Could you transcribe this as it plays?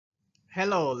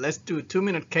Hello, let's do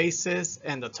 2-minute cases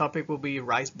and the topic will be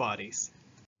rice bodies.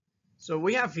 So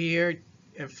we have here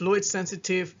fluid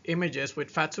sensitive images with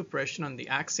fat suppression on the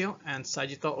axial and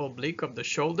sagittal oblique of the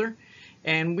shoulder.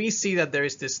 And we see that there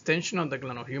is distension on the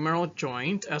glenohumeral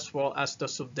joint as well as the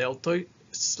subdeltoid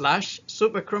 /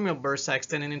 subacromial bursa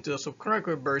extending into the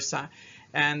subchronically bursa.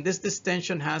 And this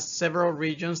distension has several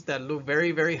regions that look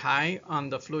very, very high on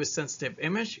the fluid sensitive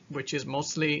image, which is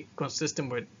mostly consistent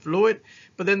with fluid.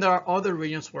 But then there are other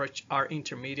regions which are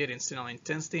intermediate in signal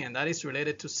intensity, and that is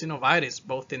related to synovitis,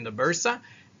 both in the bursa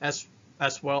as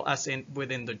well as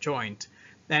within the joint.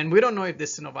 And we don't know if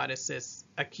this synovitis is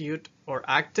acute or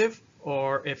active,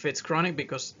 or if it's chronic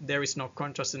because there is no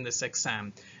contrast in this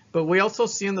exam. But we also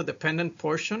see in the dependent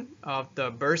portion of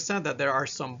the bursa that there are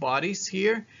some bodies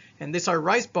here, and these are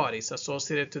rice bodies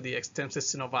associated to the extensive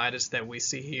synovitis that we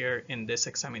see here in this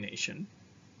examination.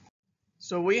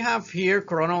 So we have here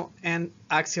coronal and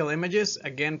axial images,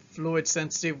 again fluid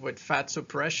sensitive with fat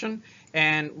suppression,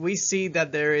 and we see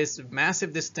that there is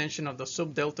massive distension of the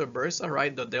subdeltoid bursa,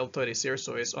 right? The deltoid is here,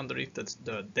 so it's underneath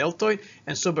the deltoid,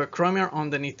 and subacromial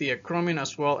underneath the acromion,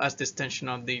 as well as distension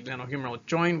of the glenohumeral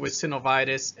joint with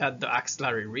synovitis at the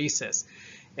axillary recess.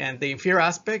 And the inferior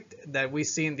aspect that we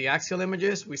see in the axial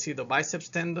images, we see the biceps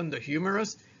tendon, the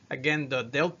humerus, again, the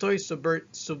deltoid,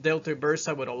 subdeltoid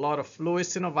bursa with a lot of fluid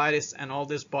synovitis and all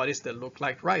these bodies that look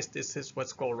like rice. This is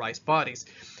what's called rice bodies.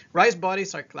 Rice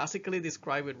bodies are classically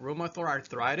described with rheumatoid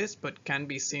arthritis, but can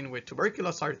be seen with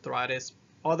tuberculous arthritis,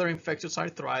 other infectious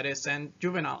arthritis, and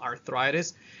juvenile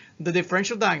arthritis. The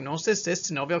differential diagnosis is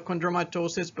synovial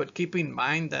chondromatosis, but keep in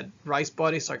mind that rice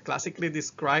bodies are classically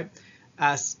described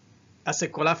as a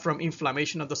sequela from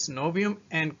inflammation of the synovium,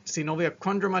 and synovial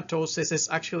chondromatosis is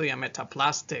actually a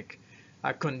metaplastic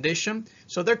condition.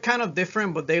 So they're kind of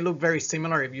different, but they look very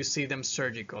similar if you see them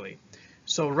surgically.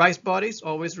 So rice bodies,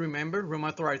 always remember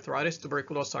rheumatoid arthritis,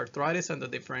 tuberculous arthritis, and the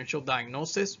differential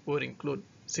diagnosis would include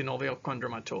synovial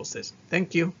chondromatosis.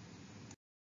 Thank you.